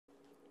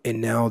And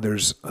now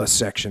there's a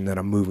section that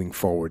I'm moving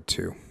forward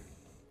to.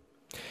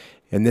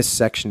 And this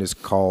section is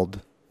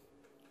called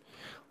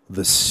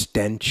The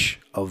Stench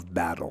of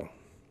Battle.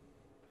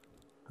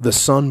 The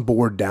sun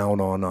bore down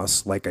on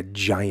us like a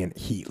giant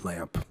heat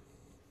lamp.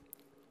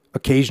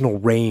 Occasional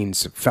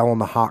rains fell on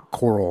the hot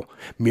coral,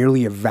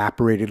 merely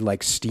evaporated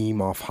like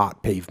steam off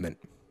hot pavement.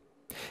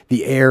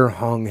 The air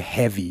hung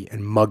heavy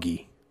and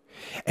muggy.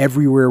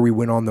 Everywhere we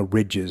went on the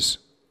ridges,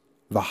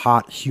 the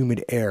hot,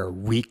 humid air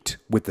reeked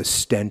with the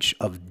stench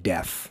of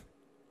death.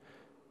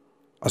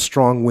 A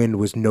strong wind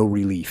was no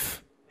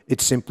relief. It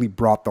simply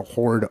brought the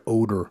horrid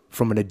odor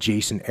from an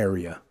adjacent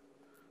area.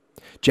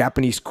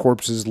 Japanese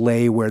corpses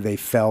lay where they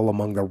fell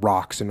among the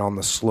rocks and on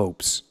the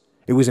slopes.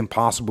 It was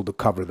impossible to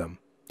cover them.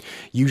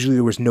 Usually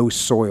there was no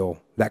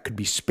soil that could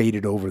be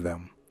spaded over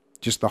them,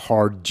 just the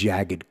hard,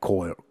 jagged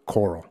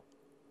coral.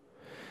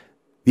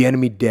 The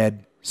enemy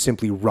dead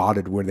simply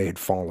rotted where they had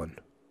fallen.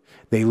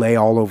 They lay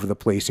all over the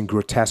place in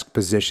grotesque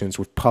positions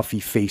with puffy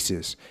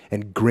faces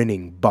and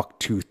grinning,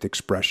 buck-toothed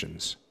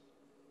expressions.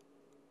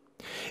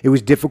 It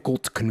was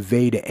difficult to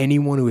convey to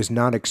anyone who has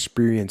not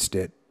experienced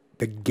it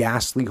the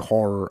ghastly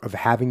horror of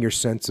having your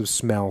sense of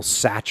smell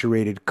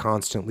saturated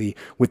constantly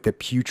with the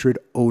putrid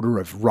odor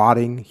of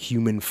rotting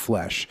human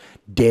flesh,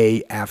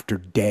 day after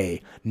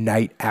day,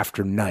 night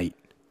after night.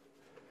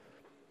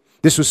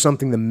 This was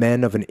something the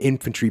men of an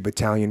infantry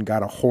battalion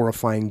got a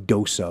horrifying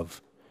dose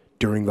of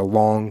during the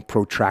long,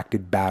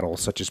 protracted battle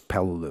such as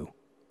Peleliu.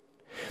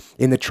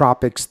 In the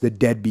tropics, the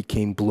dead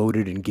became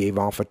bloated and gave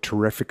off a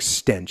terrific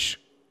stench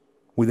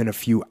within a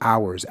few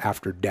hours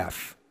after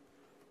death.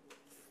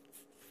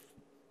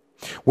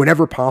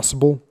 Whenever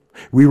possible,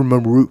 we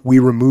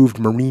removed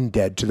Marine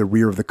dead to the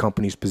rear of the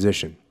company's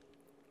position.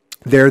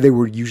 There they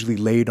were usually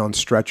laid on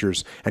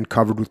stretchers and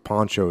covered with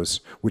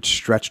ponchos, which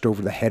stretched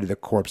over the head of the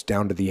corpse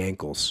down to the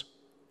ankles.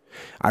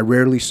 I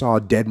rarely saw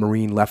a dead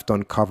Marine left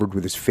uncovered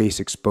with his face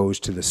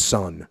exposed to the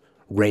sun,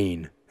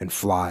 rain, and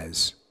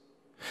flies.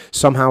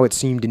 Somehow it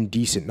seemed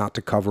indecent not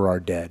to cover our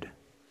dead.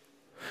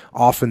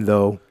 Often,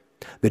 though,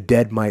 the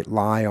dead might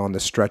lie on the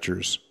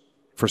stretchers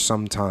for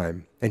some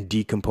time and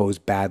decompose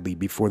badly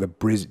before the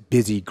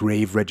busy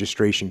grave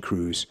registration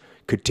crews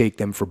could take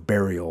them for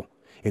burial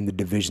in the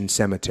division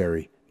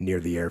cemetery near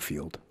the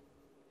airfield.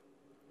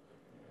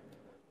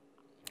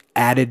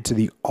 Added to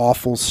the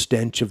awful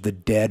stench of the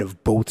dead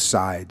of both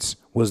sides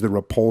was the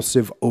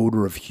repulsive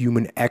odor of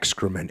human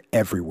excrement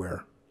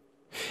everywhere.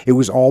 It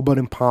was all but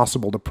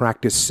impossible to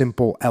practice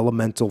simple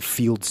elemental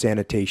field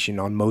sanitation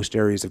on most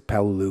areas of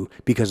Peleliu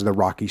because of the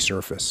rocky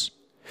surface.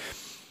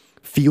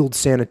 Field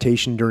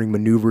sanitation during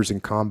maneuvers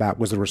and combat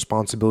was the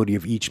responsibility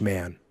of each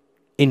man.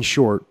 In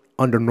short,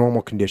 under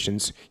normal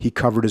conditions, he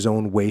covered his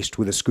own waste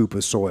with a scoop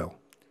of soil.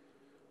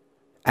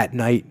 At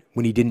night,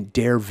 when he didn't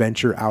dare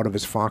venture out of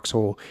his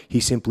foxhole, he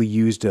simply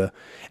used an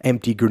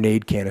empty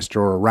grenade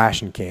canister or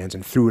ration cans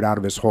and threw it out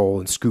of his hole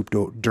and scooped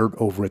dirt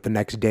over it the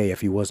next day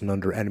if he wasn't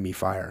under enemy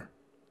fire.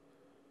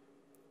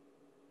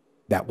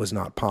 That was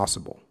not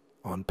possible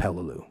on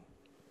Peleliu.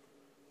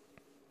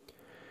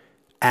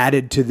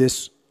 Added to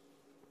this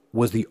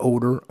was the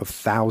odor of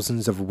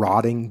thousands of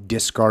rotting,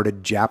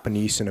 discarded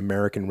Japanese and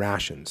American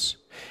rations.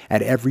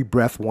 At every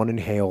breath one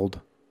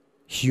inhaled,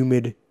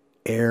 humid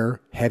air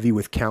heavy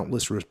with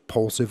countless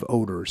repulsive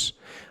odors,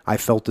 I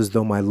felt as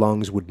though my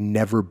lungs would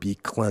never be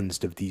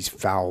cleansed of these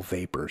foul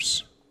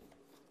vapors.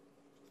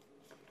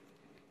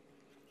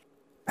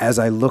 As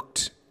I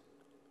looked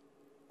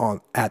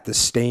at the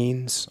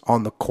stains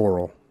on the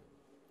coral,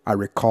 I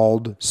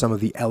recalled some of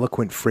the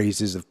eloquent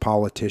phrases of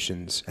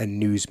politicians and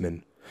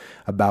newsmen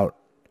about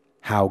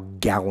how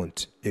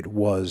gallant it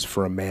was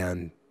for a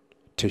man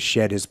to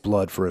shed his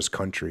blood for his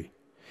country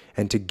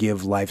and to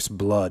give life's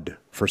blood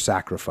for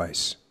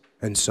sacrifice,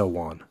 and so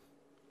on.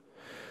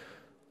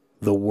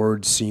 The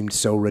words seemed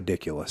so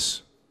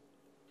ridiculous.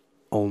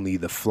 Only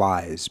the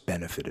flies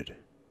benefited.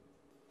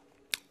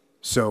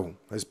 So,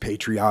 as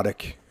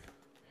patriotic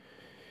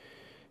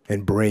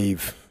and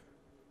brave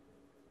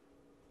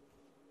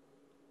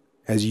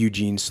as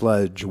Eugene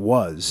Sledge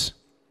was,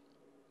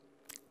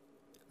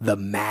 the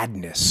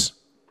madness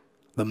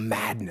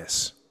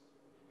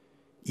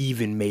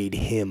even made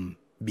him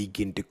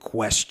begin to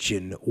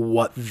question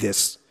what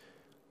this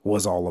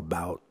was all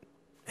about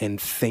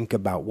and think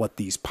about what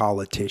these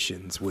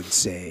politicians would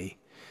say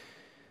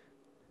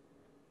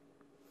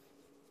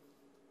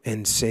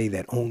and say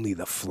that only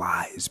the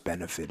flies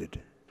benefited.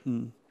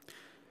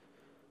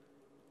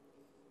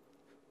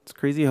 It's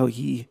crazy how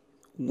he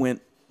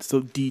went so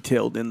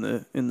detailed in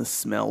the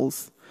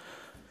smells.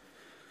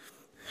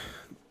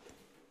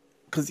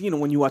 Because,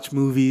 when you watch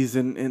movies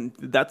and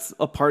that's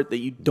a part that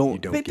you don't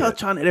they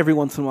touch on it every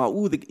once in a while.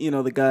 Ooh,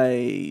 the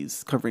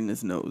guy's covering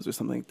his nose or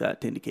something like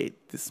that to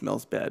indicate this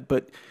smells bad.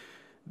 But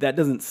that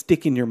doesn't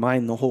stick in your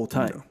mind the whole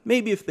time. No.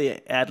 Maybe if they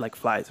add like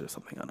flies or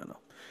something, I don't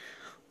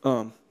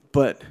know.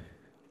 But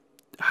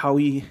how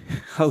he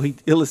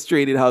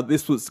illustrated how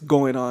this was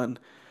going on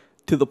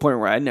to the point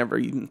where I never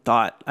even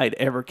thought I'd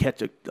ever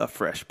catch a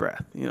fresh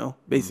breath.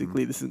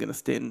 Basically this is going to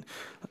stay in.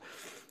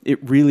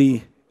 It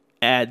really,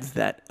 adds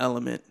that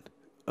element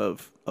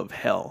of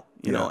hell,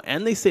 you know.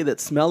 And they say that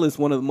smell is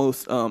one of the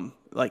most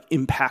like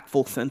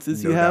impactful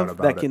senses you have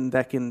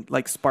that can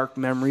like spark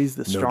memories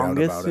the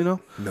strongest, you know.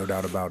 No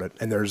doubt about it.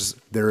 And there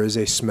was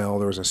a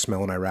smell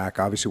in Iraq.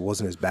 Obviously it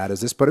wasn't as bad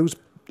as this, but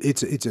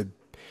it's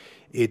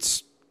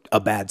a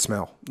bad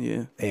smell.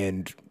 Yeah.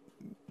 And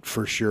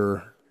for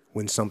sure,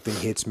 when something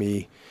hits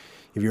me,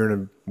 if you're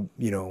in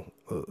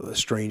a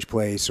strange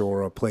place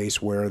or a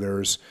place where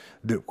where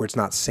it's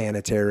not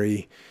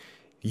sanitary,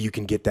 you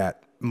can get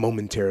that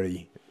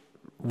momentary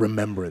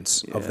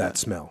remembrance of that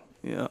smell.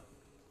 Yeah.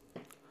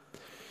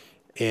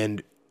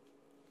 And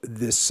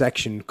this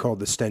section called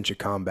the Stench of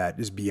Combat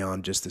is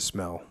beyond just the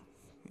smell,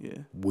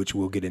 which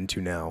we'll get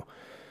into now.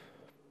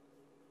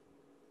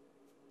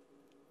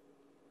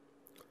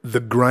 The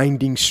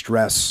grinding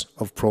stress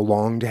of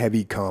prolonged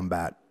heavy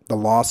combat, the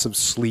loss of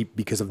sleep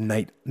because of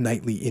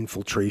nightly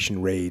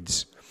infiltration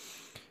raids,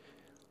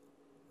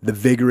 the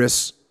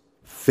vigorous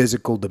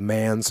physical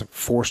demands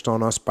forced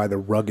on us by the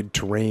rugged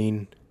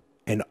terrain,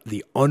 and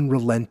the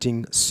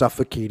unrelenting,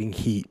 suffocating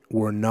heat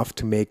were enough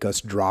to make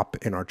us drop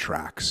in our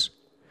tracks.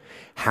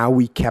 How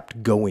we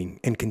kept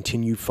going and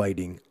continued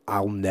fighting,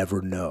 I'll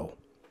never know.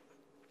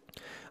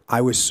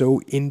 I was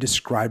so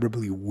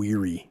indescribably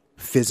weary,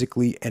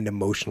 physically and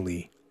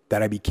emotionally,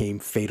 that I became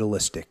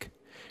fatalistic,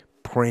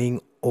 praying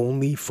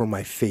only for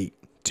my fate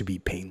to be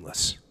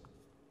painless,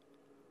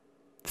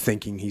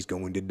 thinking he's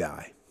going to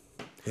die.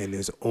 And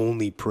his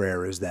only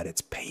prayer is that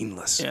it's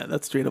painless. Yeah,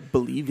 that's straight up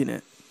believing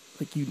it.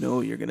 Like, you know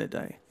you're going to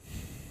die.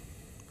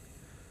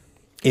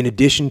 In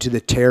addition to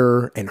the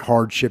terror and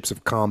hardships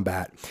of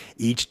combat,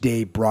 each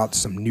day brought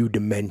some new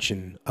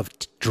dimension of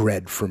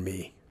dread for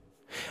me.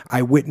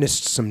 I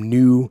witnessed some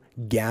new,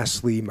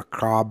 ghastly,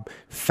 macabre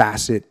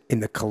facet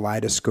in the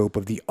kaleidoscope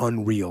of the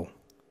unreal,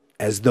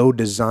 as though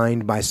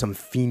designed by some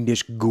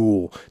fiendish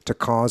ghoul to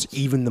cause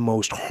even the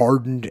most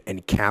hardened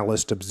and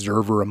calloused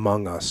observer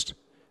among us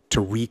to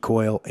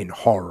recoil in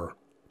horror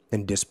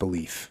and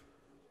disbelief.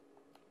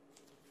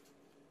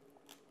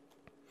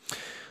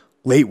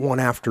 Late one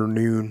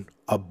afternoon,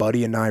 a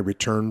buddy and I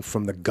returned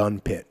from the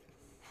gun pit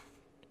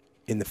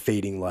in the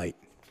fading light.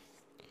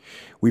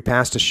 We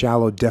passed a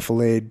shallow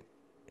defilade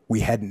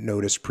we hadn't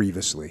noticed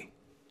previously.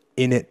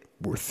 In it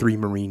were 3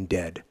 Marine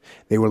dead.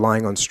 They were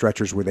lying on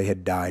stretchers where they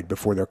had died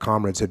before their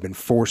comrades had been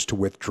forced to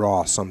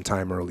withdraw some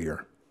time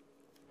earlier.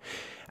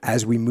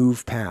 As we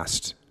moved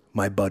past,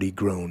 my buddy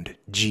groaned,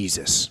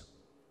 "Jesus."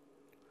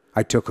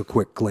 I took a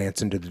quick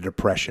glance into the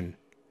depression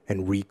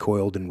and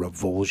recoiled in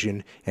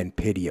revulsion and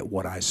pity at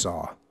what I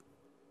saw.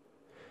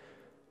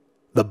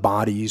 The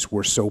bodies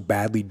were so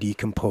badly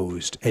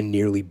decomposed and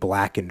nearly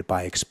blackened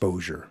by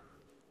exposure.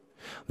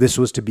 This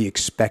was to be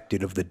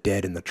expected of the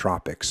dead in the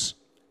tropics,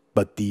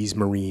 but these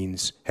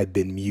Marines had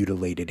been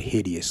mutilated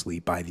hideously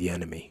by the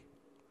enemy.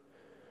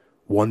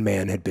 One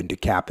man had been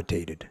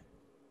decapitated.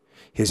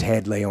 His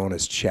head lay on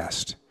his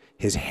chest.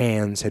 His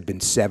hands had been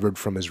severed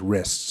from his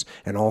wrists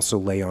and also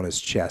lay on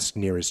his chest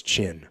near his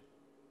chin.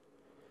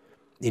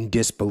 In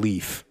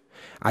disbelief,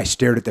 I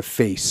stared at the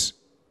face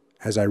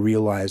as I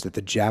realized that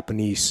the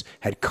Japanese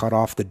had cut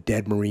off the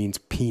dead Marine's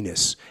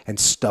penis and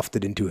stuffed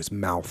it into his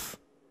mouth.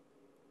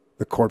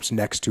 The corpse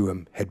next to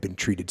him had been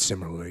treated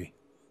similarly.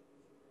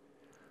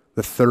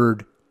 The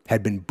third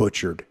had been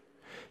butchered,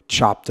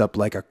 chopped up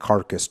like a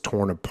carcass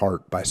torn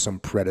apart by some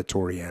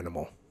predatory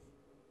animal.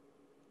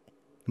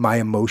 My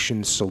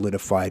emotions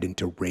solidified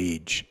into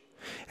rage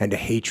and a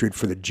hatred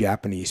for the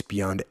Japanese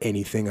beyond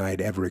anything I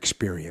had ever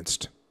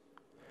experienced.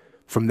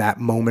 From that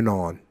moment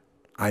on,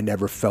 I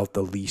never felt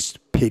the least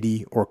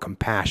pity or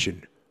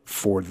compassion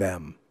for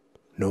them,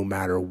 no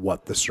matter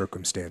what the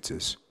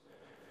circumstances.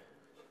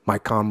 My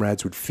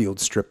comrades would field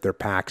strip their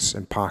packs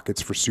and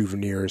pockets for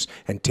souvenirs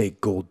and take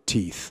gold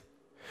teeth.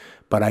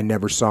 But I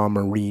never saw a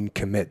Marine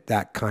commit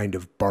that kind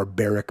of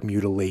barbaric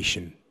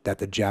mutilation that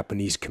the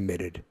Japanese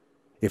committed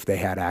if they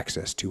had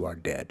access to our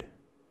dead.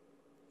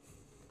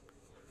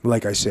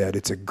 Like I said,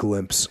 it's a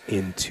glimpse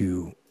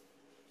into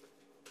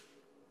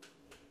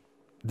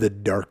the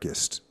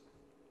darkest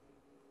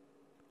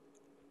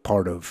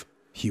part of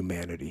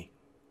humanity.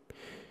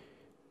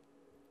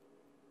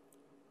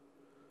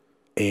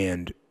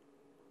 And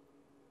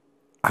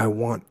I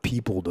want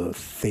people to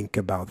think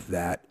about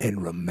that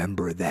and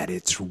remember that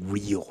it's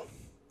real.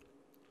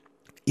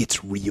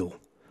 It's real.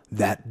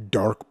 That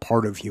dark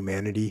part of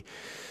humanity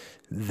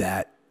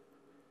that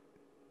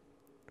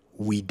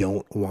we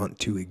don't want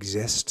to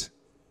exist,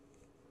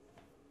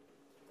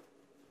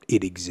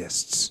 it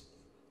exists.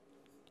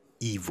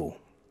 Evil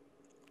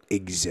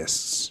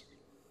exists.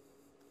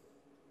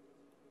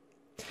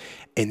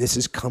 And this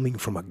is coming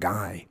from a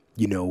guy,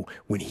 you know,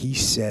 when he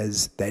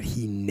says that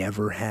he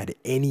never had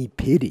any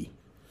pity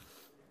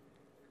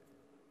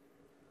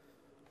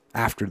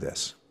after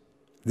this.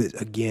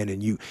 Again,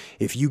 and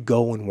if you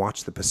go and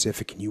watch the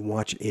Pacific and you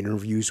watch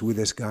interviews with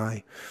this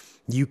guy,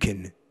 you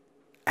can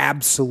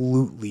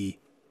absolutely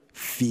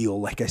feel,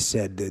 like I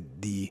said,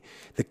 the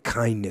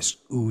kindness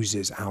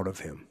oozes out of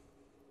him.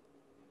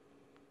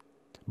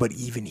 But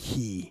even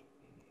he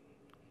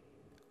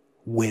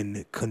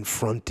when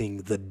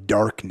confronting the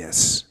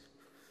darkness,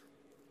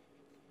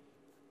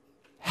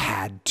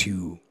 had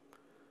to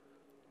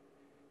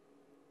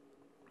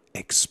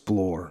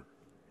explore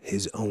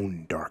his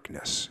own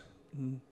darkness.